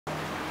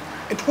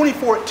In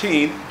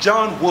 2014,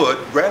 John Wood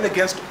ran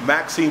against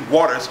Maxine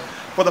Waters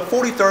for the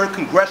 43rd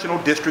Congressional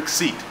District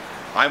seat.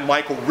 I'm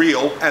Michael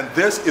Reel, and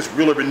this is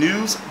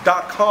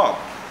ReelRenews.com.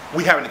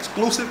 We have an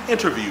exclusive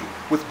interview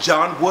with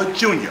John Wood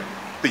Jr.,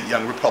 the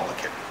young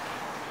Republican.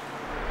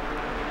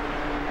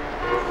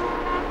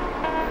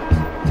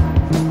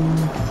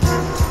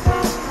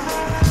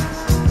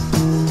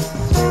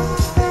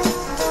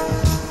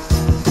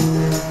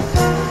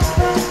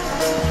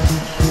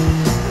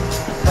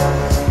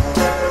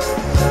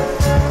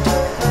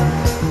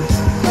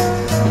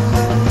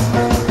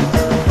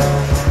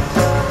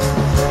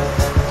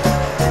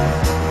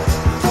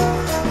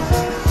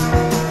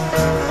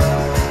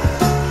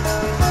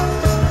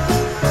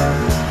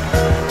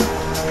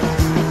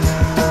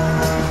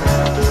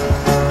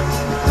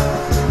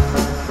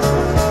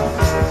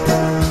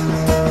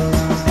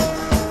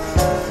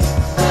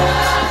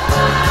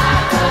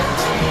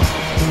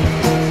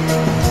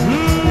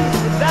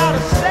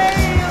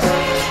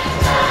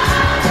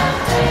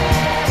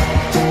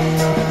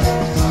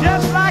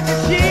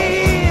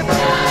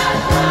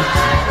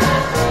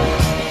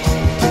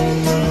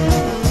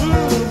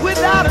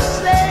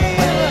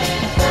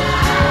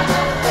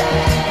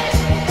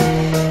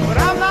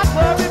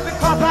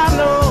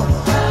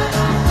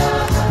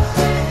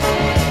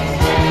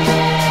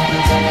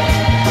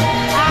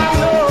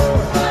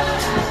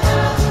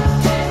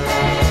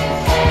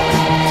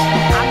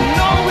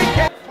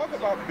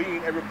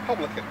 Being a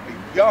Republican,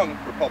 a young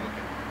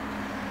Republican?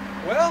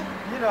 Well,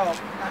 you know,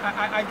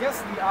 I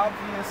guess the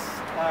obvious,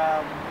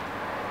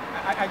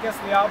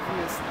 the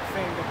obvious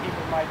thing that people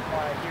might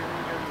want to hear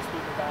me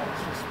speak about is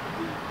just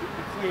the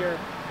clear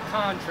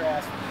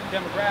contrast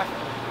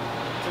demographically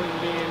between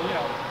being, you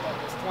know,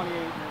 28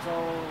 years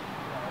old,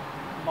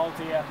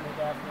 multi-ethnic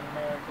African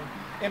American,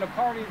 in a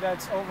party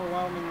that's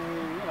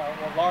overwhelmingly, you know,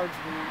 well,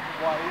 largely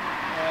white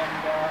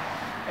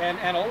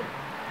and old,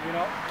 you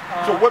know.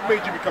 So what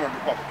made you become a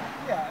Republican?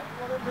 Yeah,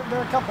 well, there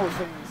are a couple of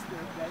things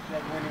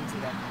that went into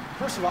that.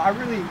 First of all, I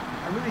really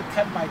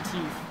cut my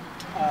teeth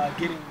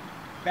getting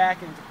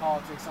back into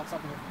politics on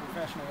something at the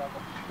professional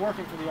level,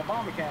 working for the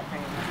Obama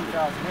campaign in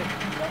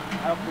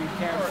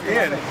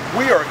 2008.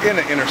 We are in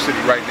the inner city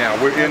right now.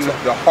 We're in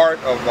the heart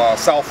of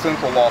South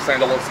Central Los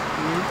Angeles,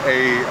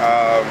 a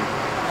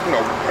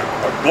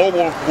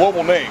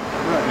global name.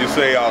 Right. You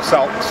say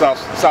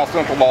South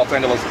Central Los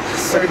Angeles,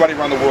 everybody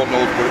around the world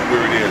knows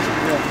where it is.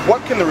 Yeah.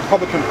 What can the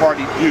Republican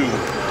Party do,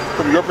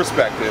 from your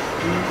perspective,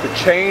 to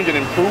change and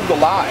improve the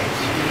lives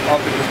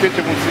of the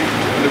constituency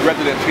and the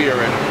residents here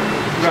in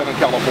Southern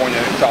California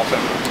and South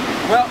Central?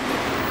 Well,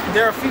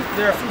 there are a few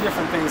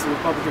different things the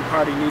Republican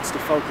Party needs to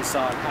focus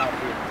on out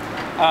here.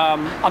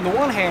 On the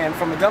one hand,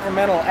 from a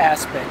governmental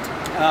aspect,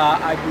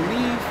 I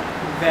believe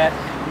that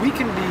we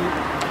can be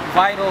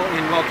vital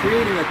in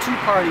creating a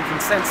two-party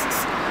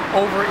consensus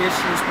over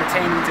issues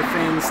pertaining to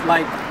things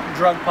like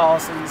drug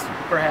policies,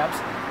 perhaps,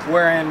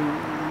 wherein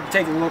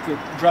take a look at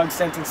drug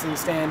sentencing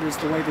standards,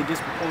 the way they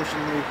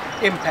disproportionately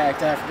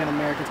impact African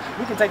Americans.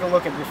 We can take a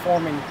look at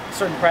reforming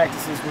certain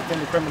practices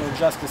within the criminal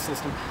justice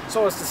system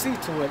so as to see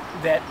to it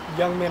that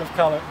young men of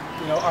color,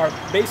 you know, are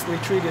basically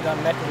treated on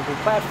an equitable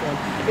platform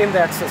in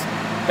that system.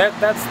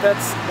 That's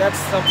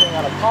something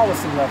on a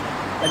policy level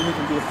that we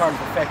can be a part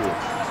of effective.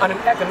 On an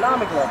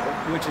economic level,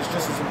 which is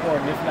just as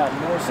important, if not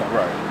more so,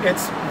 right,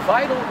 it's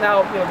vital.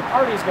 Now, you know, the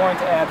party is going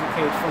to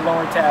advocate for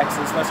lower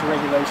taxes, lesser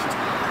regulations.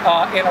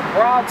 In a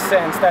broad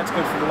sense, that's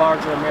good for the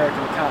larger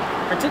American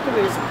economy.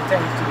 Particularly as it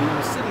pertains to the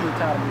inner city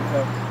economy,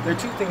 though, there are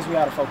two things we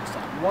ought to focus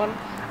on. One,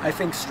 I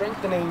think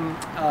strengthening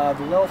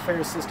the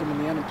welfare system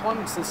and the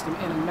unemployment system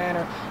in a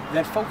manner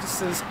that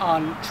focuses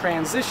on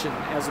transition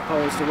as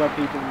opposed to what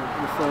people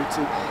refer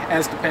to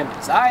as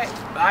dependence. I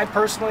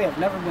personally have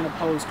never been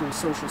opposed to a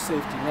social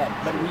safety net,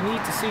 but we need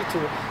to see to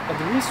it that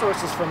the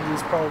resources from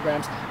these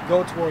programs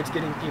go towards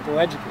getting people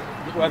educated,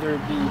 whether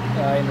it be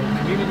in a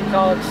community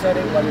college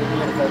setting, whether it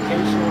be in a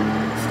vocational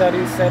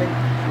studies setting,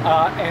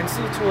 and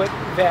see to it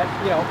that,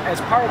 you know, as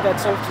part of that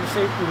social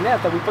safety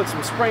net, that we put some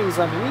springs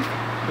underneath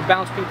it to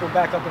bounce people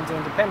back up into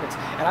independence.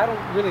 And I don't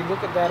really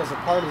look at that as a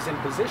partisan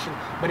position,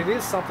 but it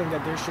is something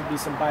that there should be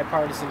some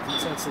bipartisan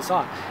consensus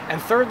on. And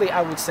thirdly,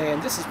 I would say,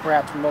 and this is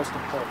perhaps most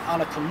important,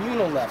 on a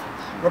communal level,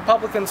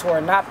 Republicans who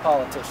are not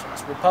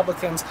politicians,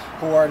 Republicans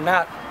who are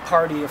not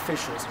party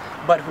officials,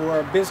 but who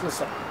are business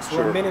owners, who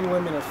are men and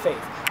women of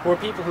faith, who are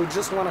people who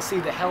just want to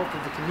see the health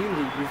of the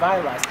community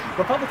revitalized.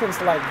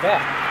 Republicans like that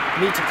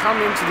need to come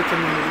into the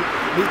community,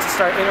 need to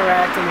start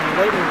interacting and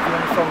relating with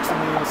young folks in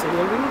the inner city,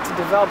 and we need to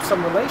develop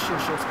some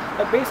relationships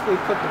that basically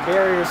put the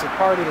barriers of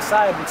party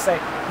aside and say,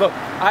 look,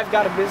 I've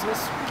got a business,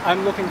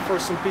 I'm looking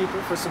for some people,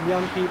 for some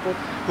young people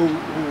who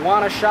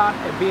want a shot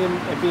at being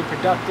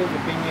productive,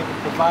 at being able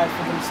to provide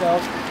for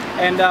themselves,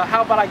 and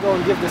how about I go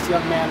and give this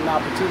young man an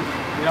opportunity,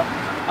 you know?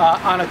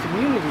 On a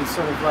community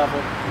sort of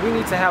level, we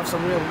need to have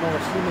some real more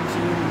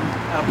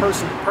human-to-human,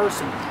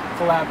 person-to-person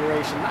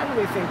collaboration. I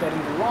really think that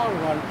in the long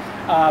run,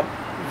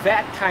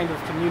 that kind of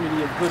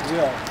community of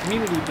goodwill,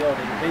 community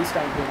building based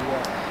on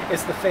goodwill,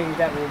 is the thing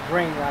that will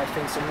bring, I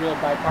think, some real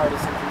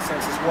bipartisan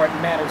consensus where it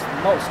matters the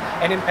most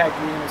and impact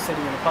the inner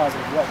city in a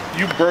positive way.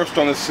 You burst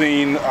on the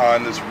scene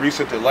in this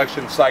recent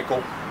election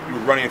cycle. You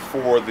were running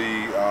for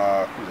the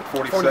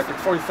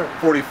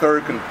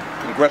 43rd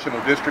Congressional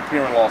District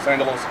here in Los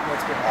Angeles.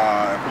 That's good.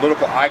 A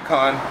political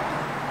icon,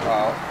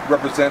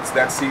 represents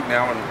that seat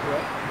now in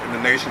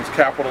the nation's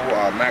capital,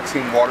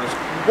 Maxine Waters.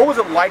 What was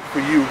it like for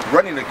you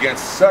running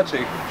against such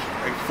a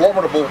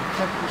formidable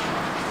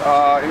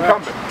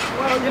incumbent?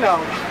 Well, you know,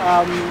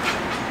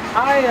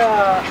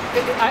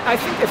 I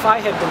think if I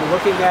had been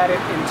looking at it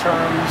in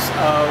terms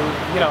of,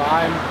 you know,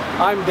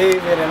 I'm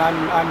David and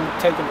I'm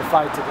taking the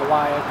fight to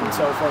Goliath and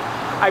so forth,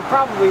 I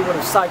probably would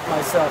have psyched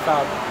myself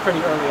out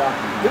pretty early on.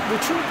 The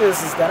truth is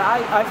that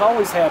I've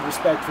always had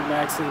respect for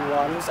Maxine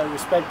Waters. I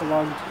respect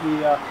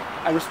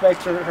I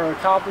respect her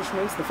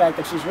accomplishments, the fact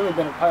that she's really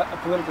been a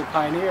political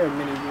pioneer in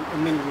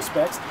many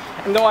respects.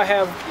 And though I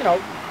have, you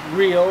know,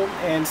 real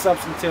and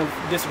substantive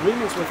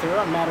disagreements with her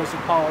on matters of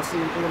policy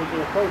and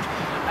political approach,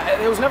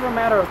 it was never a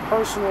matter of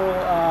personal,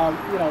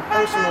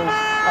 personal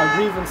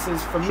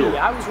grievances for me. Sure.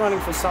 I was running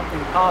for something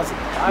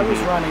positive. I was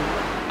running.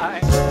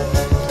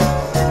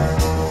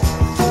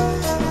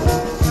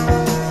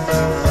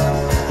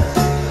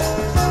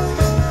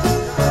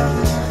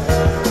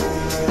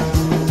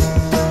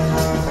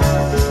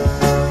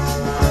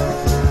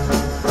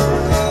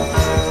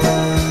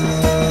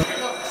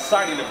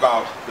 Exciting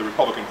about the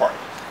Republican Party.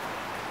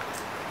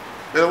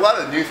 There's a lot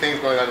of new things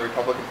going on in the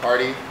Republican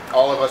Party.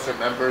 All of us are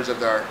members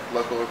of our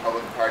local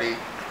Republican Party,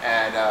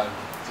 and as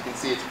you can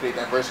see, it's a pretty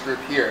diverse group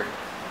here.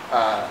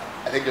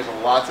 I think there's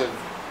lots of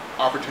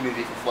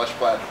opportunity for flesh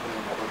blood in the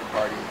Republican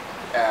Party.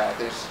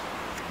 There's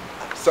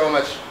so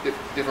much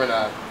different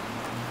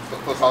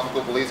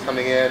philosophical beliefs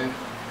coming in,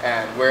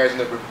 and whereas in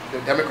the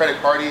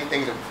Democratic Party,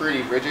 things are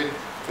pretty rigid,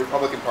 the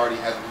Republican Party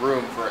has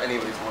room for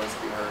anybody's voice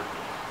to be heard.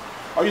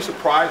 Are you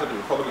surprised that the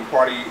Republican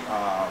Party,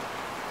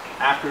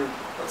 after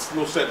a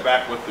little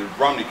setback with the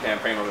Romney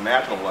campaign on the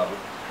national level,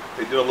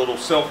 they did a little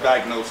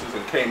self-diagnosis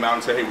and came out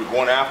and said, hey, we're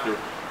going after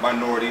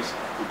minorities,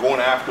 we're going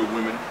after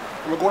women,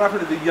 and we're going after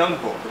the young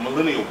vote, the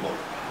millennial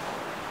vote.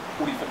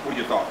 What are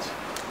your thoughts?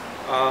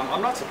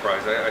 I'm not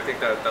surprised. I think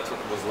that's what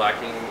was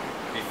lacking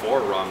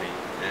before Romney,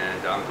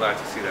 and I'm glad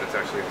to see that it's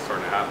actually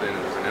starting to happen and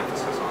there's an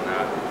emphasis on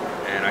that.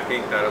 And I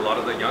think that a lot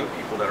of the young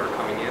people that are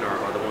coming in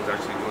are the ones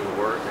actually doing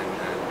the work and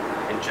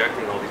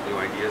injecting all these new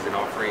ideas and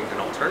offering an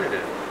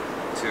alternative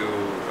to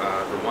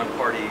the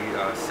one-party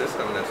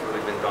system that's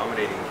really been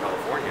dominating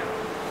California.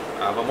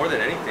 But more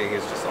than anything,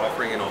 it's just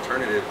offering an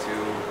alternative to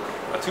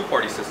a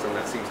two-party system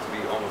that seems to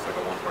be almost like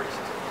a one-party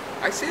system.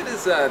 I see it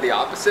as the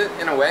opposite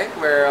in a way,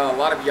 where a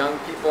lot of young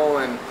people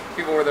and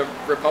people where the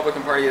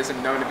Republican Party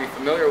isn't known to be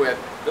familiar with,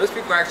 those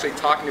people are actually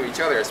talking to each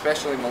other,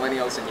 especially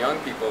millennials and young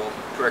people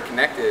who are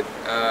connected.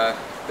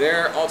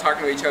 They're all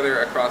talking to each other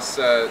across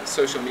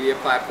social media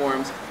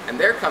platforms, and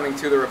they're coming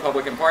to the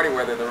Republican Party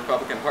whether the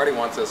Republican Party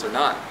wants us or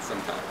not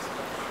sometimes.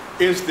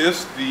 Is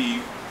this the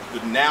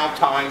now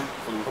time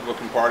for the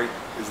Republican Party?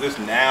 Is this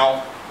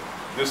now,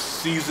 this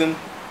season?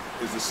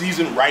 Is the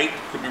season right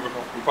to be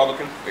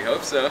Republican? We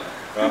hope so.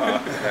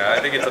 Yeah, I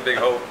think it's a big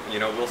hope. You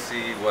know, we'll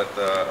see what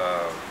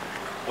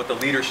the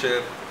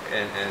leadership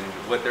and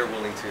what they're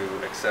willing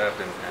to accept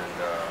and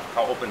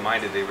how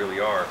open-minded they really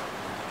are.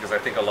 Because I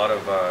think a lot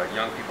of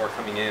young people are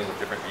coming in with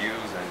different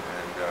views and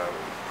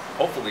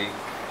hopefully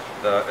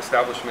the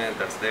establishment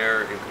that's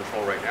there in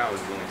control right now is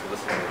willing to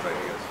listen to those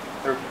ideas.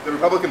 The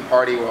Republican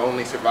Party will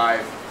only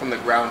survive from the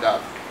ground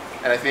up.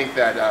 And I think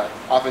that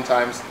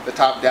oftentimes the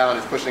top down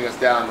is pushing us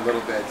down a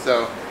little bit.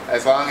 So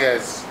as long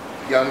as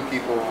young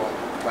people,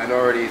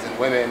 minorities, and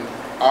women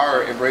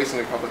are embracing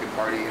the Republican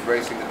Party,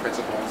 embracing the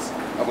principles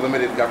of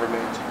limited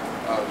government,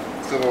 of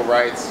civil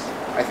rights,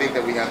 I think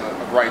that we have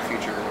a bright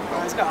future in the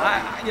Republican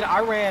Party. I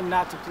ran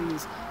not to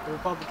please the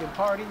Republican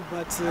Party,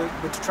 but to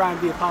try and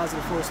be a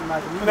positive force in my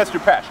community. And that's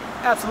your passion.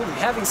 Absolutely.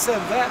 Having said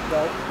that,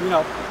 though,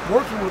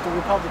 working with the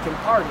Republican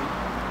Party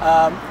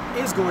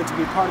is going to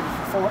be part of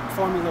the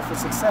formula for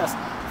success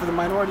for the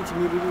minority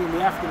community and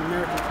the African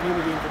American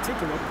community in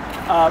particular,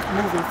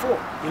 moving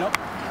forward.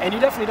 And you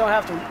definitely don't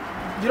have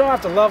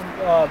to love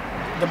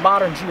the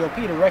modern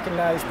GOP to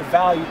recognize the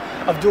value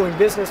of doing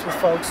business with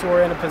folks who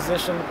are in a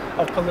position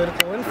of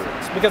political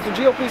influence, because the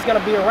GOP is going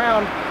to be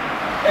around.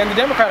 And the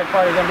Democratic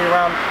Party is going to be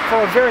around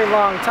for a very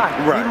long time.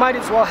 Right. We might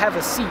as well have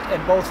a seat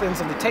at both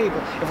ends of the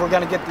table if we're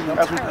going to get the...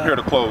 As we prepare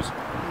to close,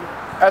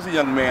 as a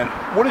young man,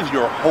 what is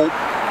your hope,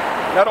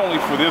 not only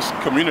for this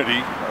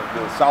community,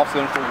 the South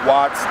Central,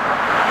 Watts,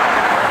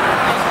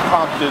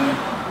 Compton,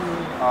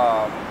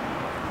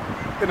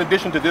 in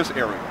addition to this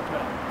area,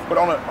 but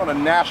on a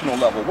national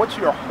level, what's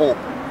your hope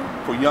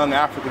for young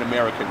African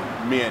American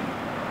men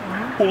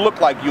who look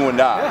like you and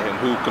I and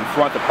who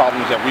confront the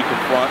problems that we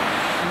confront?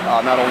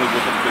 Not only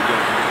with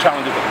the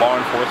challenges of law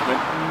enforcement,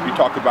 we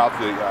talked about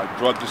the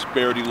drug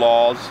disparity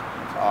laws,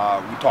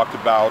 we talked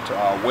about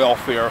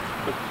welfare,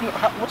 but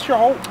what's your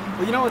hope?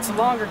 Well, it's a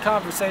longer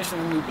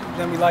conversation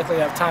than we likely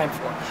have time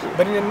for.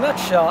 But in a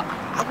nutshell,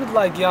 I would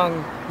like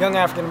young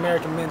African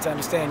American men to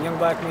understand, young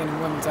black men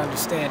and women to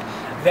understand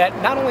that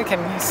not only can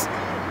we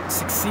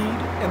succeed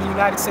in the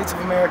United States of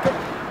America,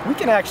 we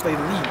can actually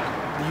lead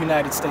the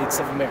United States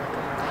of America.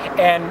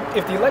 And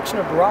if the election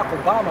of Barack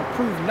Obama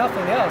proved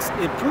nothing else,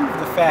 it proved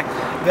the fact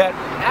that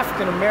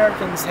African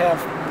Americans have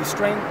the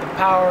strength, the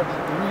power,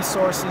 the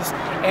resources,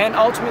 and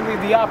ultimately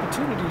the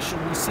opportunity, should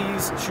we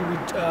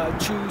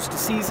choose to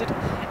seize it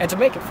and to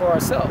make it for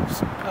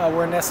ourselves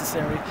where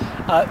necessary,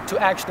 to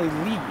actually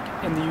lead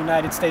in the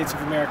United States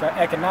of America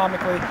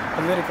economically,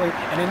 politically,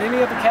 and in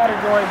any other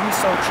category we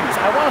so choose.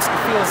 I want us to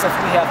feel as if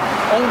we have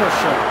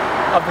ownership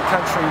of the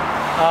country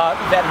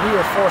that we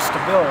were forced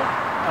to build.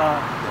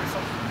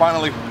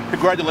 Finally,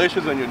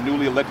 congratulations on your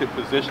newly elected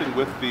position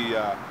with the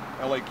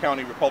LA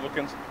County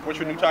Republicans. What's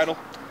your new title?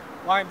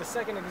 Well, I'm the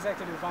second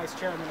executive vice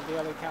chairman of the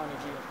LA County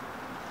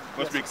GOP.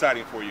 Must be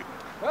exciting for you.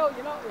 Well,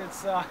 you know,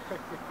 it's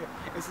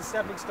it's a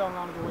stepping stone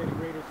on the way to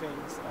greater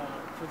things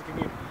for the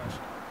community.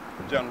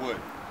 John Wood,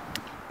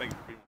 thank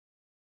you.